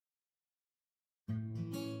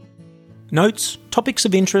 Notes, topics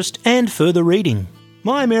of interest, and further reading.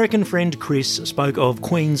 My American friend Chris spoke of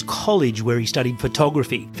Queen's College, where he studied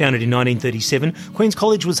photography. Founded in 1937, Queen's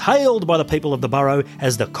College was hailed by the people of the borough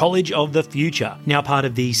as the College of the Future. Now part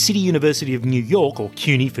of the City University of New York, or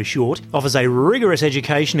CUNY for short, offers a rigorous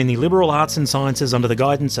education in the liberal arts and sciences under the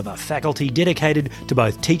guidance of a faculty dedicated to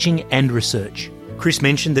both teaching and research. Chris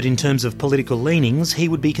mentioned that in terms of political leanings, he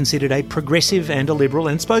would be considered a progressive and a liberal,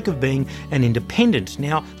 and spoke of being an independent.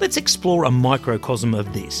 Now, let's explore a microcosm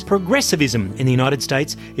of this. Progressivism in the United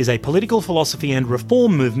States is a political philosophy and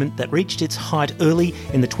reform movement that reached its height early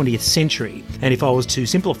in the 20th century. And if I was to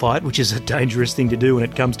simplify it, which is a dangerous thing to do when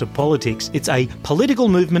it comes to politics, it's a political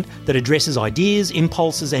movement that addresses ideas,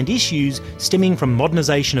 impulses and issues stemming from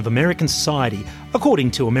modernisation of American society,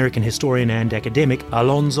 according to American historian and academic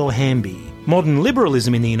Alonzo Hamby. Modern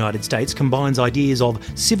liberalism in the United States combines ideas of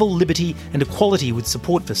civil liberty and equality with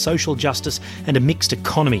support for social justice and a mixed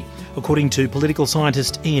economy. According to political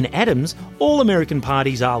scientist Ian Adams, all American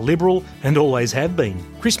parties are liberal and always have been.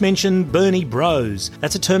 Chris mentioned Bernie Bros.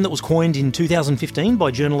 That's a term that was coined in 2015 by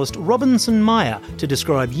journalist Robinson Meyer to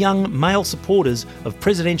describe young male supporters of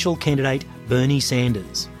presidential candidate Bernie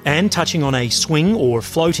Sanders. And touching on a swing or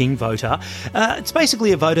floating voter, it's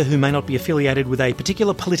basically a voter who may not be affiliated with a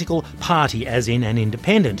particular political party, as in an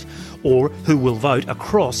independent, or who will vote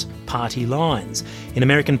across party lines. In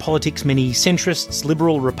American politics, many centrists,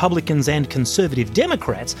 liberal Republicans and conservative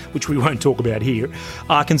Democrats, which we won't talk about here,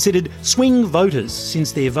 are considered swing voters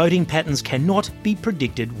since their voting patterns cannot be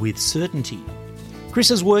predicted with certainty.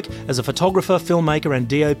 Chris's work as a photographer, filmmaker and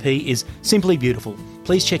DOP is simply beautiful.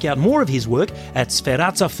 Please check out more of his work at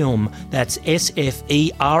Sferrazza Film, that's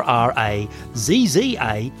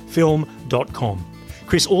SFERRAZZA film.com.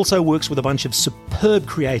 Chris also works with a bunch of superb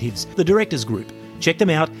creatives, the Directors Group. Check them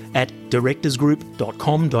out at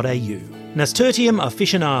directorsgroup.com.au. Nasturtium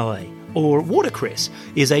officinale, or watercress,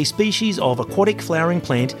 is a species of aquatic flowering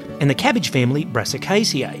plant in the cabbage family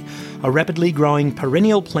Brassicaceae. a rapidly growing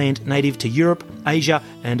perennial plant native to Europe, Asia,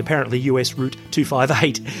 and apparently US Route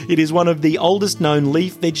 258. It is one of the oldest known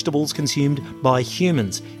leaf vegetables consumed by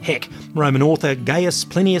humans. Heck, Roman author Gaius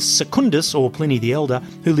Plinius Secundus, or Pliny the Elder,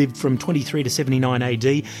 who lived from 23 to 79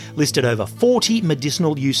 AD, listed over 40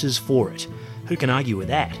 medicinal uses for it. Who can argue with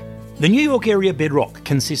that? The New York area bedrock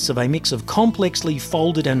consists of a mix of complexly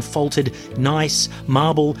folded and faulted gneiss,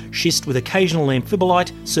 marble, schist with occasional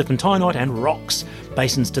amphibolite, serpentinite and rocks.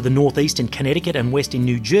 Basins to the northeast in Connecticut and west in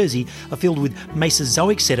New Jersey are filled with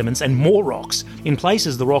Mesozoic sediments and more rocks. In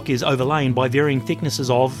places, the rock is overlain by varying thicknesses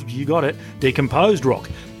of, you got it, decomposed rock.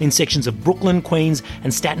 In sections of Brooklyn, Queens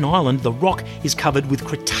and Staten Island, the rock is covered with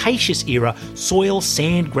Cretaceous-era soil,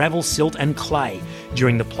 sand, gravel, silt and clay.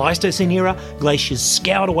 During the Pleistocene era, glaciers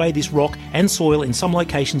scoured away this rock and soil in some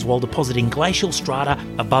locations while depositing glacial strata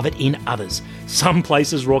above it in others. Some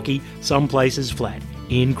places rocky, some places flat.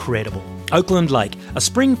 Incredible. Oakland Lake, a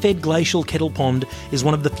spring-fed glacial kettle pond, is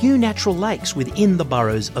one of the few natural lakes within the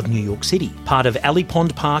boroughs of New York City. Part of Alley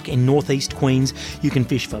Pond Park in northeast Queens, you can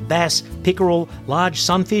fish for bass, pickerel, large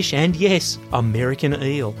sunfish and, yes, American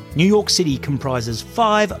eel. New York City comprises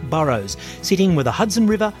 5 boroughs, sitting where the Hudson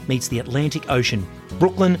River meets the Atlantic Ocean.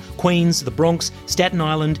 Brooklyn, Queens, the Bronx, Staten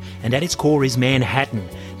Island, and at its core is Manhattan,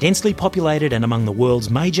 densely populated and among the world's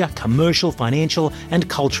major commercial, financial and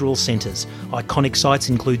cultural centres. Iconic sites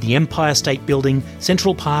include the Empire State Building,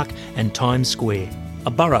 Central Park and Times Square. A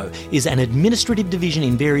borough is an administrative division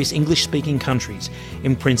in various English-speaking countries.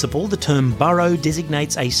 In principle, the term borough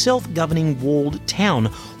designates a self-governing walled town,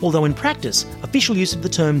 although in practice, official use of the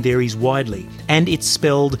term varies widely, and it's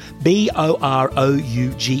spelled B-O-R-O-U-G-H,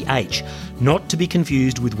 not to be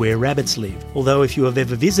confused with where rabbits live, although if you have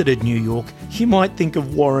ever visited New York, you might think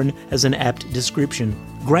of Warren as an apt description.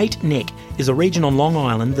 Great Neck is a region on Long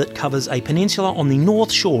Island that covers a peninsula on the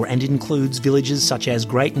North Shore and includes villages such as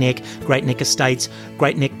Great Neck Estates,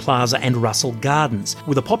 Great Neck Plaza and Russell Gardens.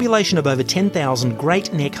 With a population of over 10,000,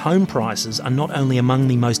 Great Neck home prices are not only among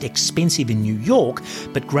the most expensive in New York,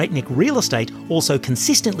 but Great Neck real estate also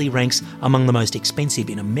consistently ranks among the most expensive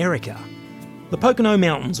in America. The Pocono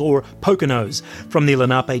Mountains, or Poconos, from the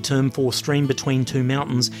Lenape term for stream between two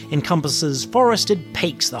mountains, encompasses forested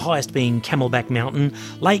peaks, the highest being Camelback Mountain,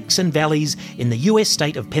 lakes and valleys in the US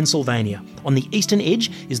state of Pennsylvania. On the eastern edge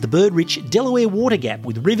is the bird-rich Delaware Water Gap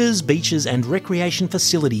with rivers, beaches and recreation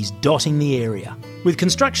facilities dotting the area. With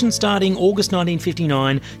construction starting August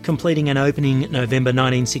 1959, completing and opening November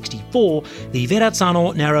 1964, the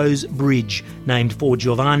Verrazzano Narrows Bridge, named for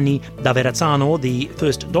Giovanni da Verrazzano, the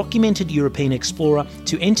first documented European explorer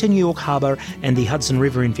to enter New York Harbour and the Hudson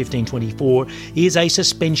River in 1524, is a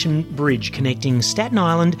suspension bridge connecting Staten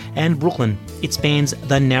Island and Brooklyn. It spans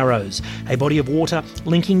the Narrows, a body of water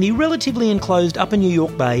linking the relatively enclosed Upper New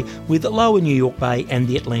York Bay with Lower New York Bay and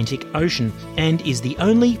the Atlantic Ocean, and is the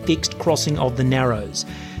only fixed crossing of the Narrows.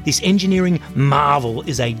 This engineering marvel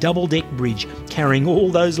is a double-deck bridge carrying all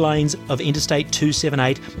those lanes of Interstate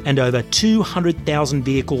 278 and over 200,000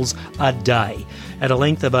 vehicles a day. At a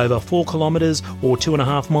length of over 4 kilometres or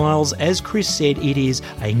 2.5 miles, as Chris said, it is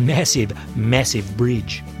a massive, massive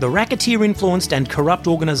bridge. The Racketeer Influenced and Corrupt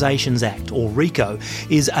Organisations Act, or RICO,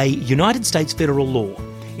 is a United States federal law.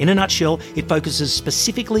 In a nutshell, it focuses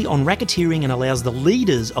specifically on racketeering and allows the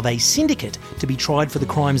leaders of a syndicate to be tried for the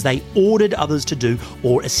crimes they ordered others to do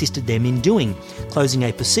or assisted them in doing, closing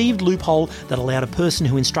a perceived loophole that allowed a person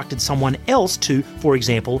who instructed someone else to, for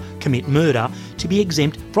example, commit murder, to be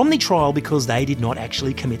exempt from the trial because they did not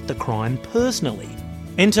actually commit the crime personally.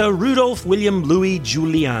 Enter Rudolph William Louis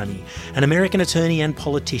Giuliani, an American attorney and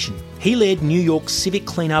politician. He led New York's civic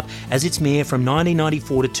cleanup as its mayor from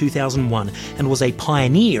 1994 to 2001 and was a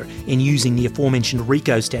pioneer in using the aforementioned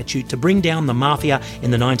RICO statute to bring down the mafia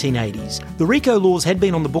in the 1980s. The RICO laws had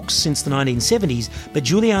been on the books since the 1970s, but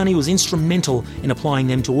Giuliani was instrumental in applying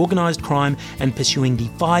them to organised crime and pursuing the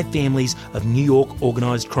 5 families of New York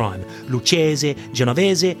organised crime: Lucchese,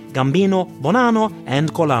 Genovese, Gambino, Bonanno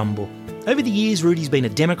and Colombo. Over the years, Rudy's been a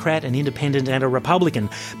Democrat, an Independent and a Republican,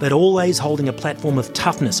 but always holding a platform of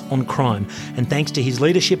toughness on crime. And thanks to his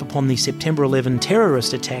leadership upon the September 11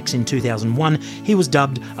 terrorist attacks in 2001, he was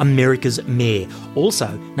dubbed America's Mayor,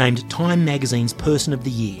 also named Time Magazine's Person of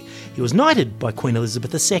the Year. He was knighted by Queen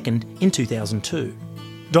Elizabeth II in 2002.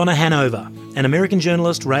 Donna Hanover, an American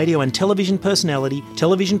journalist, radio and television personality,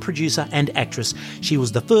 television producer and actress. She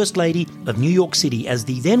was the First Lady of New York City as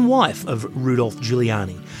the then wife of Rudolph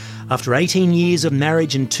Giuliani. After 18 years of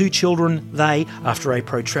marriage and 2 children, they, after a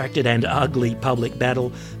protracted and ugly public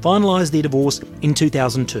battle, finalised their divorce in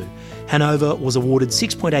 2002. Hanover was awarded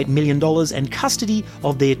 $6.8 million and custody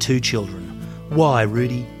of their 2 children. Why,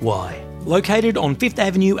 Rudy? Why? Located on 5th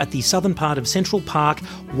Avenue at the southern part of Central Park,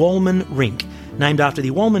 Wollman Rink, named after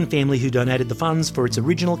the Wollman family who donated the funds for its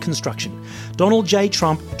original construction. Donald J.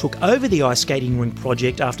 Trump took over the ice skating rink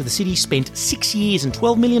project after the city spent 6 years and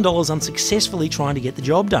 $12 million unsuccessfully trying to get the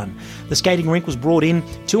job done. The skating rink was brought in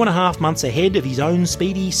 2.5 months ahead of his own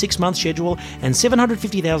speedy 6-month schedule and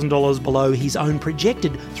 $750,000 below his own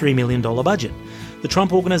projected $3 million budget. The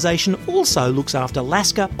Trump organisation also looks after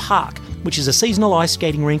Lasker Park, which is a seasonal ice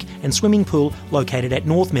skating rink and swimming pool located at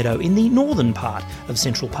North Meadow in the northern part of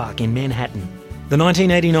Central Park in Manhattan. The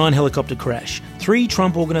 1989 helicopter crash. 3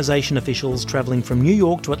 Trump Organisation officials travelling from New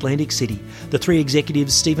York to Atlantic City. The 3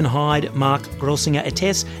 executives, Stephen Hyde, Mark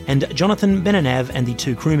Grossinger-Etes and Jonathan Benanav, and the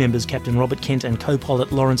 2 crew members, Captain Robert Kent and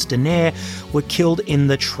co-pilot Lawrence Denaire, were killed in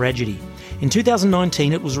the tragedy. In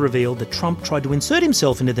 2019, it was revealed that Trump tried to insert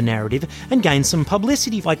himself into the narrative and gain some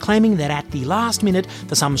publicity by claiming that at the last minute,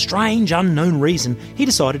 for some strange unknown reason, he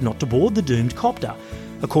decided not to board the doomed copter.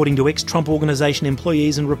 According to ex-Trump Organisation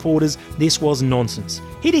employees and reporters, this was nonsense.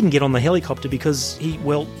 He didn't get on the helicopter because he,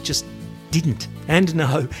 just didn't. And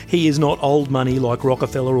no, he is not old money like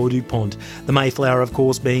Rockefeller or DuPont. The Mayflower, of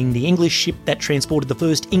course, being the English ship that transported the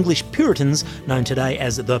first English Puritans, known today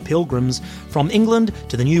as the Pilgrims, from England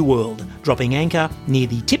to the New World, dropping anchor near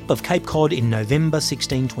the tip of Cape Cod in November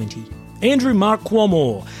 1620. Andrew Mark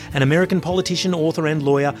Cuomo, an American politician, author and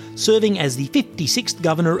lawyer, serving as the 56th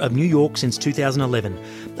governor of New York since 2011.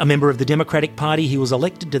 A member of the Democratic Party, he was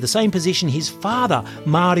elected to the same position his father,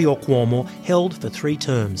 Mario Cuomo, held for 3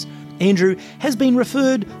 terms. Andrew has been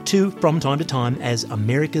referred to from time to time as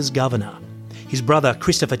America's governor. His brother,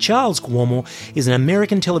 Christopher Charles Cuomo, is an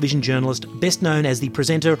American television journalist best known as the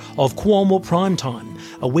presenter of Cuomo Primetime,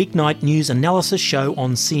 a weeknight news analysis show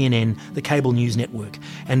on CNN, the cable news network.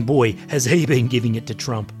 And boy, has he been giving it to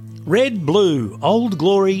Trump. Red, Blue, Old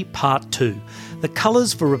Glory, Part 2. The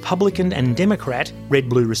colours for Republican and Democrat, red,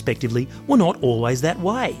 blue respectively, were not always that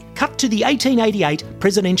way. Cut to the 1888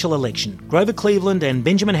 presidential election. Grover Cleveland and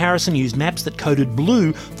Benjamin Harrison used maps that coded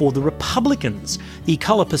blue for the Republicans, the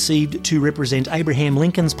colour perceived to represent Abraham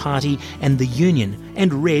Lincoln's party and the Union,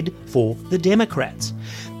 and red for the Democrats.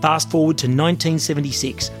 Fast forward to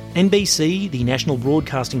 1976. NBC, the national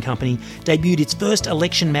broadcasting company, debuted its first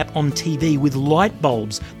election map on TV with light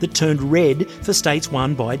bulbs that turned red for states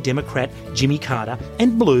won by Democrat Jimmy Carter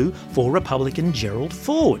and blue for Republican Gerald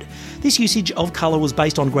Ford. This usage of colour was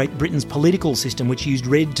based on Great Britain's political system, which used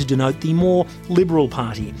red to denote the more Liberal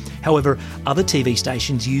Party. However, other TV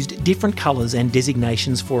stations used different colours and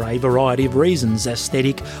designations for a variety of reasons,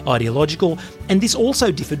 aesthetic, ideological, and this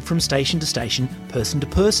also differed from station to station, person to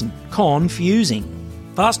person. Confusing.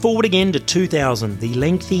 Fast forward again to 2000, the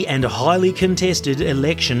lengthy and highly contested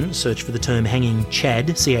election, search for the term hanging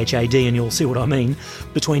Chad, C-H-A-D, and you'll see what I mean,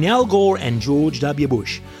 between Al Gore and George W.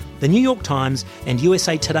 Bush. The New York Times and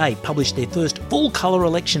USA Today published their first full-colour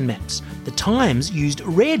election maps. The Times used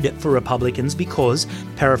red for Republicans because,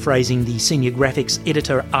 paraphrasing the senior graphics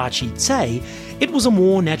editor Archie Tsay, it was a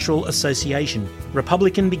more natural association.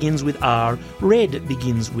 Republican begins with R, red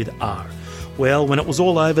begins with R. Well, when it was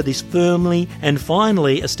all over, this firmly and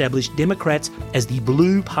finally established Democrats as the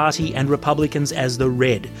blue party and Republicans as the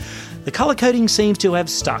red. The colour coding seems to have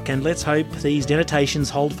stuck, and let's hope these denotations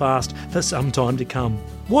hold fast for some time to come.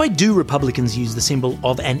 Why do Republicans use the symbol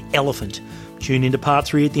of an elephant? Tune into part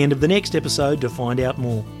 3 at the end of the next episode to find out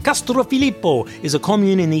more. Castrofilippo is a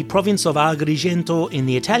commune in the province of Agrigento in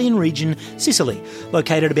the Italian region, Sicily,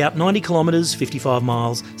 located about 90 kilometres, 55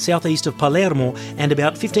 miles, southeast of Palermo and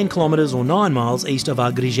about 15 kilometres or 9 miles east of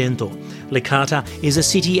Agrigento. Licata is a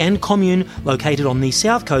city and commune located on the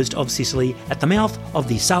south coast of Sicily at the mouth of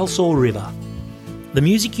the Salso River. The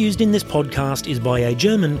music used in this podcast is by a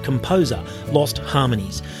German composer, Lost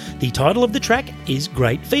Harmonies. The title of the track is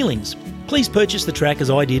Great Feelings. Please purchase the track as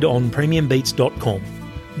I did on premiumbeats.com.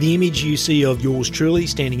 The image you see of yours truly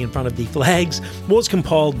standing in front of the flags was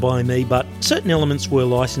compiled by me, but certain elements were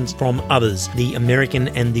licensed from others, the American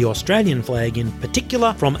and the Australian flag in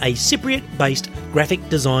particular, from a Cypriot-based graphic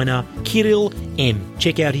designer, Kirill M.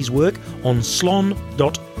 Check out his work on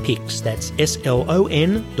slon.pics, that's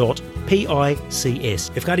slon.pics.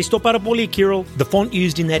 Ευχαριστώ πάρα πολύ, Kirill. The font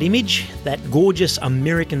used in that image, that gorgeous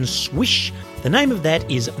American swish, the name of that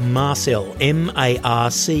is Marcelle, M-A-R-C-E-L-L-E.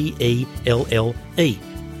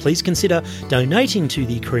 Please consider donating to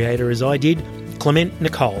the creator as I did, Clement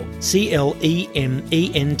Nicole,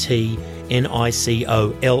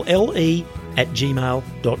 ClementNicolle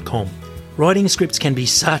 @gmail.com. Writing scripts can be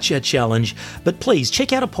such a challenge, but please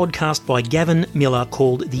check out a podcast by Gavin Miller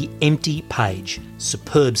called The Empty Page.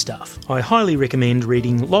 Superb stuff. I highly recommend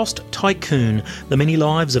reading Lost Tycoon, The Many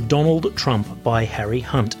Lives of Donald Trump by Harry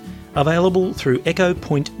Hunt. available through Echo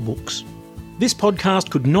Point Books. This podcast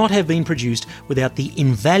could not have been produced without the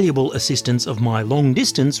invaluable assistance of my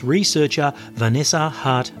long-distance researcher, Vanessa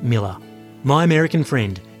Hart-Miller. My American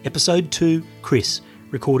Friend, Episode 2, Chris,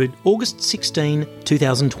 recorded August 16,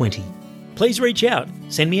 2020. Please reach out.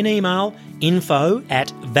 Send me an email,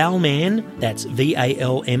 info@valman, that's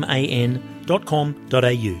VALMAN.com.au.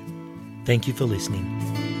 Thank you for listening.